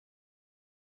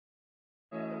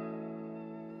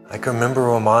I can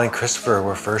remember when Molly and Christopher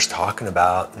were first talking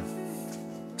about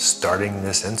starting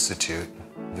this institute.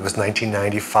 It was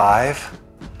 1995,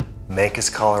 Mancos,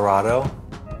 Colorado,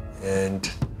 and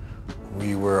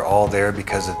we were all there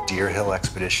because of Deer Hill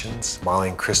Expeditions. Molly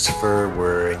and Christopher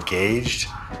were engaged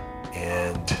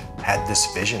and had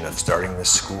this vision of starting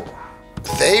this school.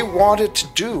 They wanted to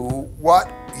do what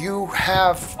you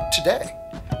have today.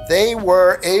 They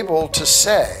were able to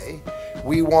say,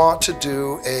 we want to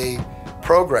do a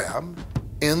program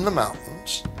in the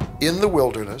mountains, in the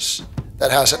wilderness,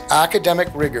 that has an academic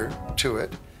rigor to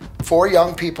it for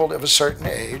young people of a certain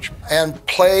age and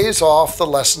plays off the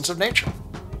lessons of nature.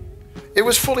 It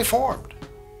was fully formed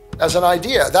as an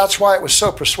idea. That's why it was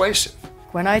so persuasive.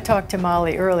 When I talked to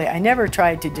Molly early, I never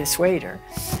tried to dissuade her,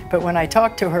 but when I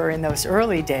talked to her in those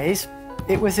early days,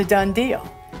 it was a done deal.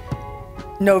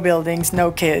 No buildings,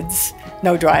 no kids,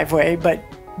 no driveway, but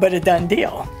a done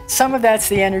deal. Some of that's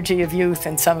the energy of youth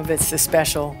and some of it's the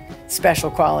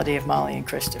special quality of Molly and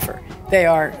Christopher. They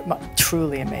are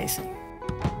truly amazing.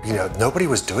 You know, nobody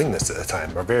was doing this at the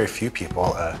time, or very few people.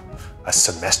 A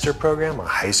semester program, a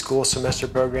high school semester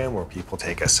program where people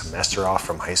take a semester off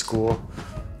from high school,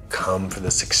 come for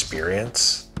this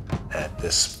experience at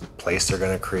this place they're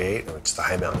going to create, which is the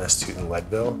High Mountain Institute in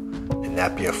Leadville, and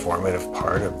that be a formative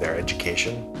part of their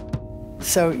education.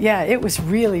 So yeah, it was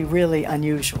really, really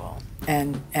unusual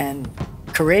and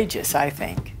courageous, I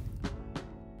think.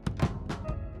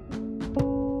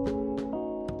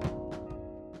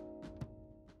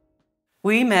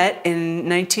 We met in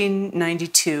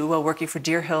 1992 while working for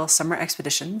Deer Hill Summer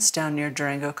Expeditions down near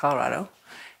Durango, Colorado.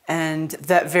 And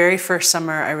that very first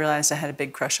summer, I realized I had a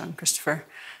big crush on Christopher.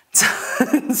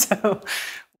 So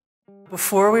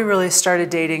before we really started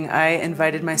dating, I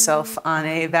invited myself on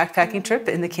a backpacking trip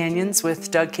in the canyons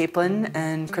with Doug Capelin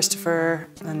and Christopher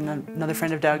and another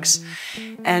friend of Doug's.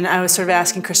 And I was sort of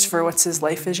asking Christopher what's his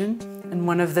life vision. And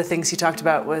one of the things he talked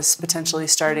about was potentially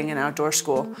starting an outdoor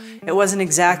school. It wasn't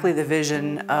exactly the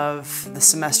vision of the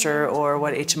semester or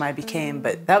what HMI became,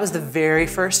 but that was the very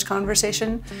first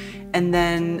conversation. And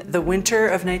then the winter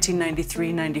of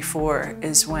 1993-94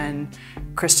 is when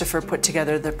Christopher put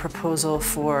together the proposal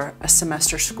for a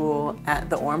semester school at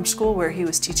the Orm School where he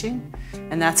was teaching.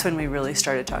 And that's when we really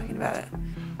started talking about it.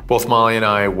 Both Molly and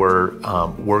I were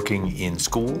working in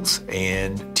schools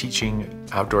and teaching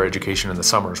outdoor education in the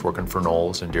summers, working for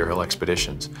Knowles and Deer Hill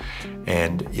Expeditions.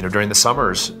 And during the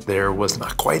summers, there was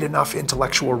not quite enough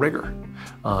intellectual rigor.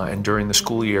 And during the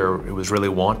school year, it was really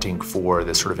wanting for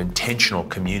this sort of intentional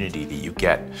community that you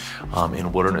get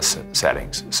in wilderness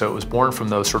settings. So it was born from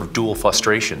those sort of dual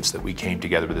frustrations that we came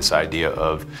together with this idea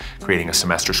of creating a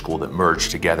semester school that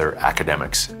merged together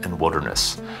academics and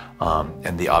wilderness.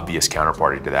 And the obvious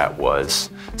counterparty to that was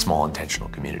small intentional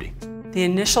community. The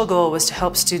initial goal was to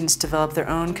help students develop their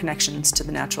own connections to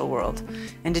the natural world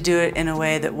and to do it in a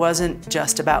way that wasn't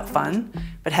just about fun,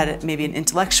 but had maybe an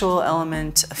intellectual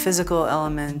element, a physical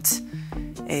element,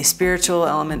 a spiritual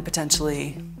element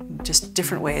potentially, just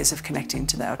different ways of connecting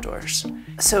to the outdoors.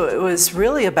 So it was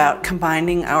really about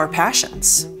combining our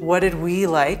passions. What did we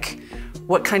like?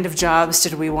 What kind of jobs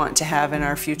did we want to have in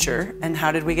our future, and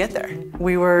how did we get there?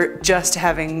 We were just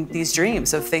having these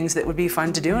dreams of things that would be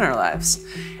fun to do in our lives.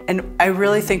 And I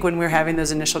really think when we were having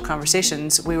those initial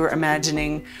conversations, we were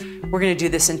imagining, we're gonna do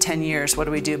this in 10 years, what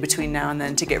do we do between now and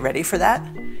then to get ready for that?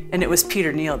 And it was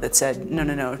Peter Neal that said,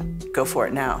 no, go for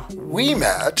it now. We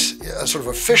met sort of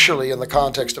officially in the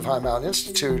context of High Mountain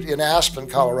Institute in Aspen,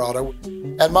 Colorado.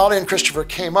 And Molly and Christopher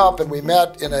came up and we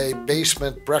met in a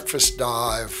basement breakfast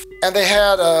dive. And they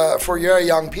had, for very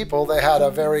young people, they had a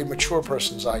very mature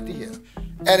person's idea.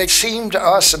 And it seemed to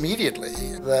us immediately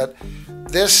that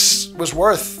this was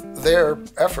worth their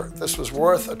effort. This was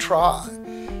worth a try.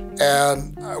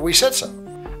 And we said so.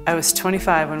 I was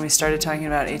 25 when we started talking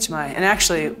about HMI. And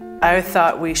actually, I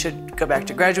thought we should go back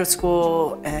to graduate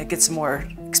school and get some more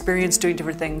experience doing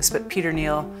different things. But Peter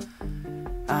Neal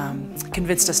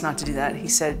convinced us not to do that. He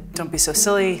said, don't be so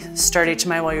silly, start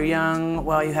HMI while you're young,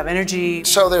 while you have energy.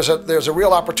 So there's a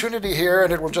real opportunity here,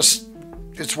 and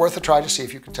it's worth a try to see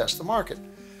if you can test the market.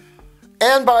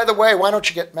 And by the way, why don't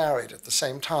you get married at the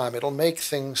same time? It'll make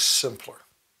things simpler.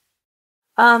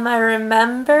 I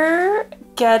remember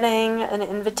getting an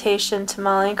invitation to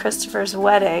Molly and Christopher's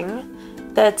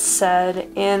wedding that said,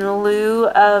 in lieu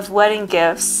of wedding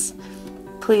gifts,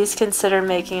 please consider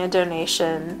making a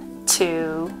donation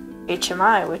to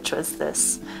HMI, which was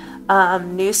this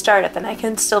new startup. And I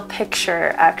can still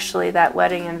picture, actually, that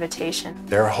wedding invitation.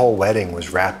 Their whole wedding was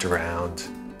wrapped around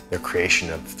their creation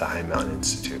of the High Mountain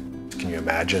Institute. Can you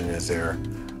imagine as they're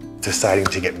deciding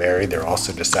to get married, they're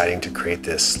also deciding to create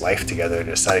this life together,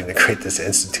 they're deciding to create this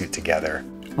institute together.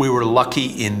 We were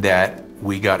lucky in that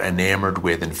we got enamored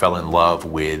with and fell in love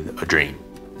with a dream,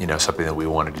 something that we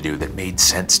wanted to do that made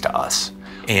sense to us.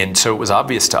 And so it was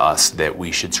obvious to us that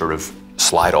we should sort of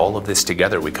slide all of this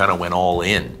together. We kind of went all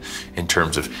in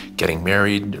terms of getting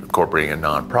married, incorporating a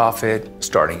nonprofit,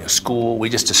 starting a school. We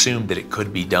just assumed that it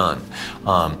could be done.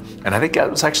 And I think that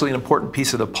was actually an important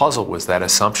piece of the puzzle, was that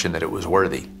assumption that it was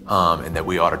worthy and that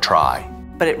we ought to try.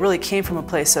 But it really came from a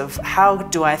place of, how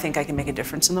do I think I can make a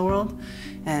difference in the world?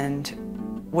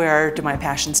 And where do my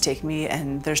passions take me?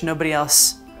 And there's nobody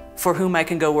else for whom I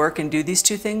can go work and do these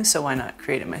two things, so why not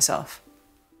create it myself?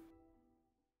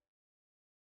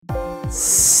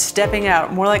 Stepping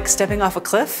out, more like stepping off a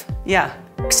cliff? Yeah.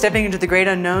 Stepping into the great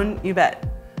unknown? You bet.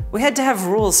 We had to have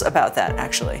rules about that,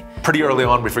 actually. Pretty early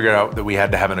on, we figured out that we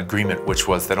had to have an agreement, which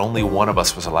was that only one of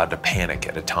us was allowed to panic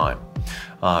at a time.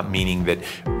 Meaning that,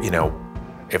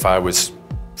 if I was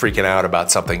freaking out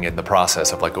about something in the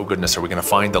process of like, oh goodness, are we gonna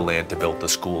find the land to build the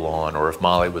school on? Or if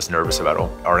Molly was nervous about,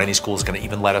 are any schools gonna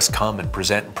even let us come and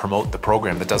present and promote the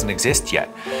program that doesn't exist yet?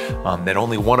 Then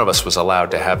only one of us was allowed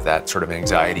to have that sort of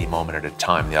anxiety moment at a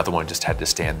time. The other one just had to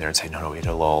stand there and say, no,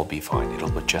 it'll all be fine.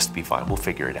 It'll just be fine. We'll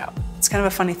figure it out. It's kind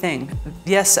of a funny thing.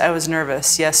 Yes, I was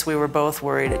nervous. Yes, we were both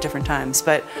worried at different times,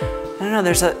 but I don't know,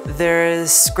 there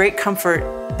is great comfort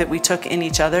that we took in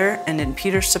each other and in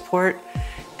Peter's support.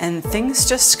 And things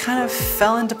just kind of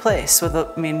fell into place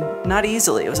not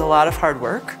easily. It was a lot of hard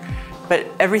work, but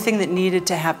everything that needed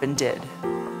to happen did.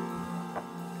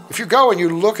 If you go and you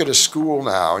look at a school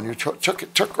now, and you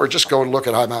or just go and look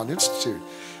at High Mountain Institute,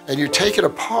 and you take it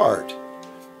apart,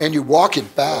 and you walk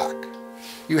it back,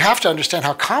 you have to understand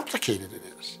how complicated it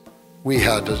is. We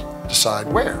had to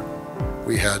decide where.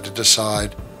 We had to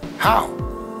decide how.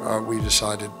 We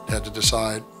had to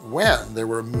decide when. There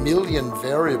were a million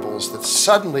variables that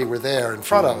suddenly were there in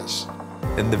front of us.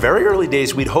 In the very early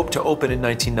days, we'd hoped to open in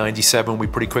 1997. We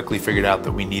pretty quickly figured out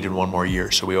that we needed one more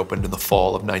year, so we opened in the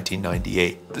fall of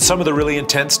 1998. Some of the really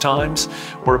intense times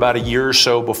were about a year or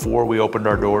so before we opened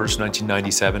our doors,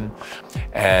 1997,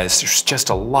 as there's just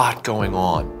a lot going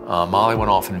on. Molly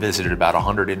went off and visited about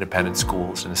 100 independent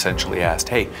schools and essentially asked,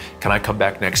 hey, can I come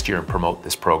back next year and promote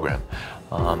this program?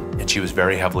 And she was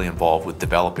very heavily involved with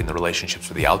developing the relationships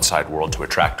with the outside world to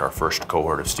attract our first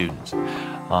cohort of students.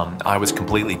 I was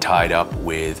completely tied up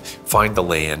with find the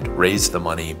land, raise the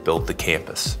money, build the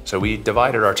campus. So we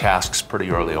divided our tasks pretty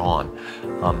early on.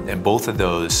 And both of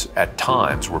those at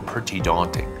times were pretty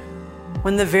daunting.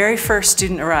 When the very first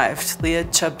student arrived, Leah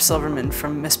Chubb Silverman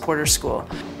from Miss Porter's school,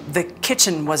 the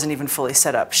kitchen wasn't even fully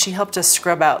set up. She helped us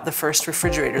scrub out the first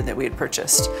refrigerator that we had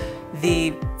purchased.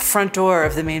 The front door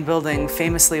of the main building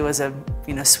famously was a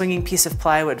swinging piece of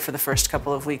plywood for the first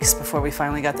couple of weeks before we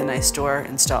finally got the nice door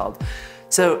installed.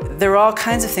 So there were all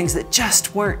kinds of things that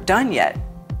just weren't done yet.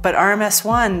 But RMS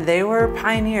 1, they were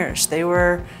pioneers. They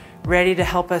were ready to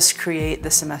help us create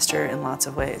the semester in lots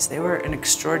of ways. They were an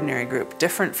extraordinary group,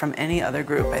 different from any other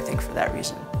group, I think, for that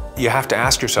reason. You have to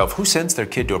ask yourself, who sends their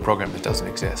kid to a program that doesn't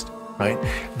exist, right?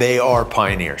 They are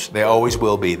pioneers. They always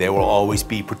will be. They will always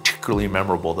be particularly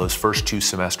memorable, those first 2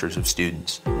 semesters of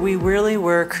students. We really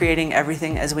were creating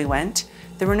everything as we went.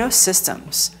 There were no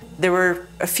systems. There were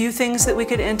a few things that we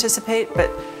could anticipate, but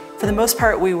for the most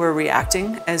part, we were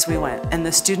reacting as we went, and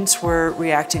the students were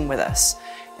reacting with us.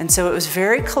 And so it was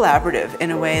very collaborative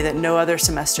in a way that no other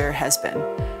semester has been.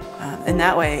 In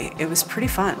that way, it was pretty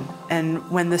fun. And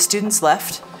when the students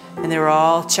left, and they were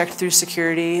all checked through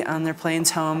security on their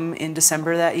planes home in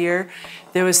December that year,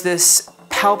 there was this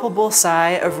palpable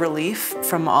sigh of relief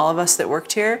from all of us that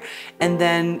worked here. And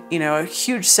then, a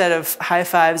huge set of high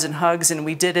fives and hugs, and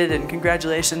we did it, and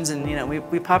congratulations. And,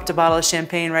 we popped a bottle of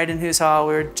champagne right in Hughes Hall.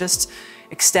 We were just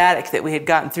ecstatic that we had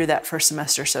gotten through that first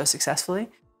semester so successfully.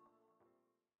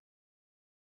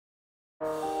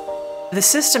 The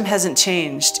system hasn't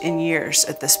changed in years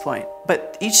at this point,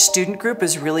 but each student group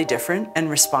is really different and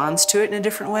responds to it in a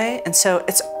different way, and so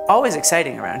it's always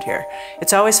exciting around here.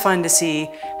 It's always fun to see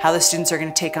how the students are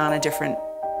going to take on a different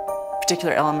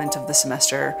particular element of the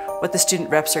semester, what the student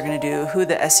reps are going to do, who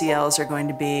the SELs are going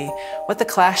to be, what the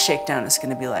class shakedown is going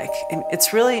to be like. And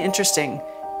it's really interesting.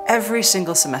 Every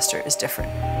single semester is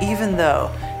different, even though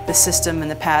the system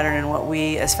and the pattern and what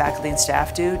we as faculty and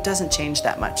staff do doesn't change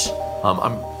that much.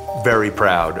 I'm very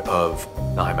proud of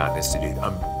the High Mountain Institute.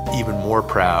 I'm even more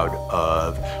proud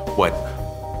of what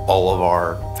all of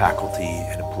our faculty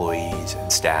and employees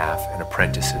and staff and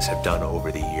apprentices have done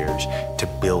over the years to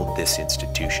build this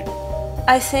institution.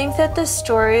 I think that the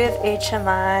story of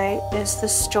HMI is the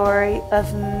story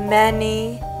of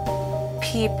many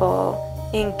people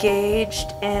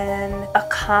engaged in a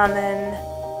common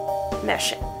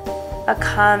mission, a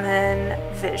common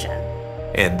vision.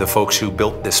 And the folks who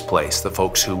built this place, the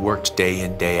folks who worked day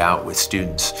in, day out with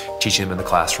students, teaching them in the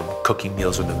classroom, cooking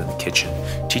meals with them in the kitchen,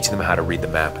 teaching them how to read the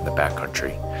map in the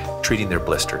backcountry, treating their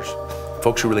blisters.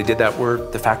 Folks who really did that were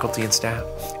the faculty and staff.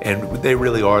 And they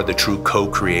really are the true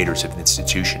co-creators of an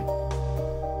institution.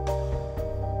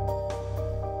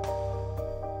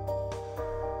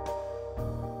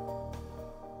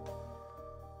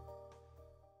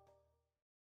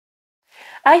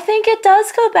 I think it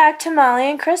does go back to Molly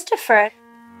and Christopher.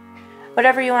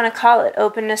 Whatever you want to call it,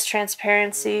 openness,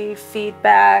 transparency,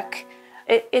 feedback,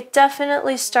 it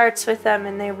definitely starts with them,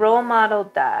 and they role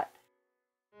modeled that.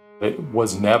 It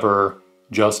was never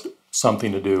just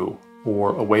something to do,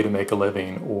 or a way to make a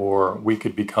living, or we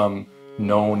could become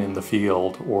known in the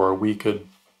field, or we could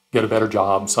get a better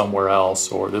job somewhere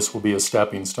else, or this will be a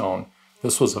stepping stone.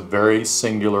 This was a very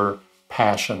singular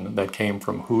passion that came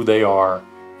from who they are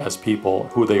as people,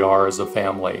 who they are as a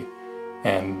family.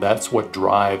 And that's what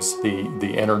drives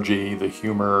the energy, the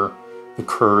humor, the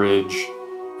courage,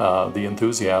 the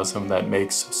enthusiasm that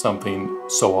makes something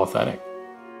so authentic.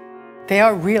 They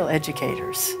are real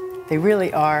educators. They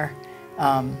really are.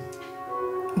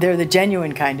 They're the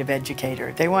genuine kind of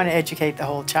educator. They want to educate the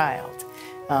whole child.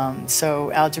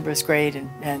 So algebra is great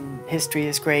and history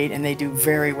is great, and they do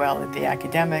very well at the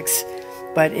academics,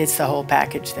 but it's the whole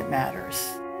package that matters.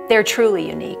 They're truly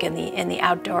unique in the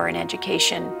outdoor and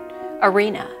education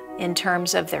arena in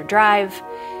terms of their drive,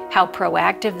 how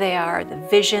proactive they are, the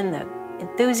vision, the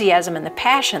enthusiasm, and the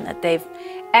passion that they've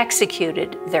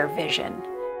executed their vision.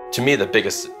 To me, the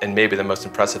biggest and maybe the most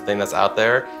impressive thing that's out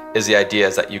there is the idea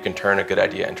is that you can turn a good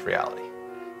idea into reality.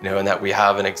 And that we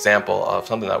have an example of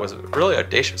something that was really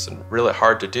audacious and really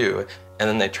hard to do, and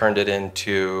then they turned it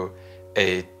into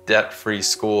a debt-free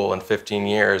school in 15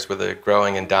 years with a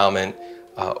growing endowment,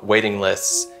 waiting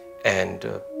lists, and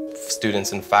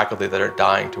students and faculty that are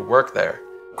dying to work there.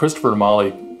 Christopher and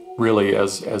Molly, really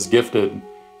as gifted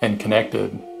and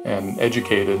connected and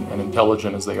educated and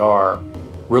intelligent as they are,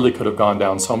 really could have gone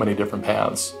down so many different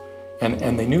paths.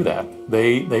 And they knew that.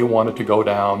 They wanted to go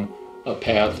down a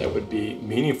path that would be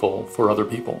meaningful for other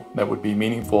people, that would be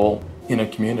meaningful in a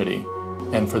community.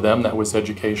 And for them, that was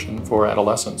education for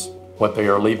adolescents. What they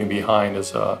are leaving behind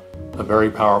is a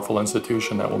very powerful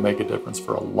institution that will make a difference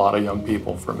for a lot of young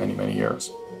people for many, many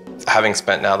years. Having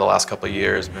spent now the last couple of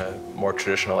years in a more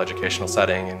traditional educational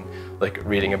setting and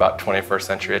reading about 21st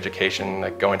century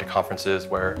education, going to conferences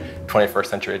where 21st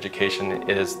century education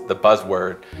is the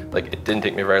buzzword, it didn't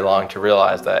take me very long to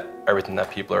realize that everything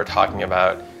that people are talking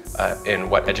about in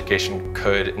what education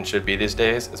could and should be these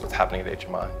days is what's happening at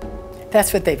HMI.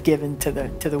 That's what they've given to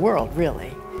the world,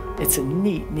 really. It's a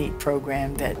neat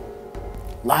program that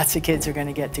lots of kids are going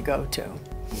to get to go to.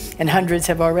 And hundreds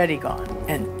have already gone.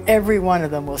 And every one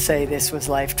of them will say this was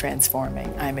life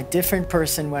transforming. I'm a different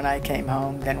person when I came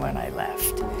home than when I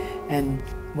left. And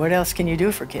what else can you do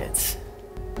for kids?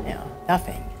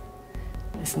 Nothing.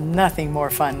 There's nothing more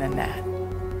fun than that.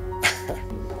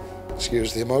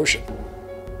 Excuse the emotion.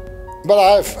 But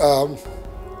I've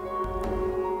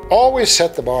always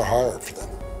set the bar higher for them.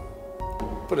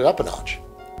 Put it up a notch.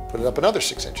 Put it up another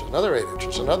 6 inches, another 8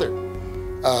 inches, another.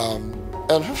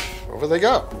 And over they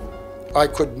go. I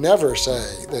could never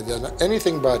say they've done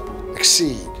anything but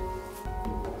exceed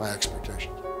my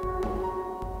expectations.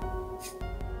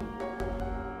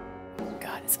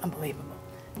 God, it's unbelievable.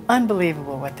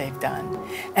 Unbelievable what they've done.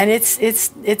 And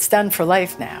it's done for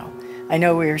life now. I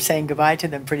know we are saying goodbye to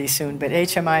them pretty soon, but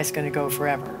HMI is going to go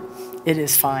forever. It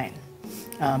is fine.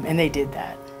 And they did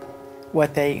that.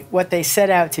 What they set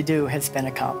out to do has been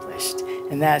accomplished.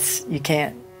 And that's, you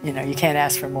can't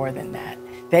ask for more than that.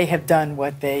 They have done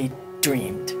what they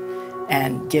dreamed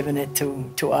and given it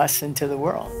to us and to the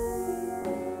world.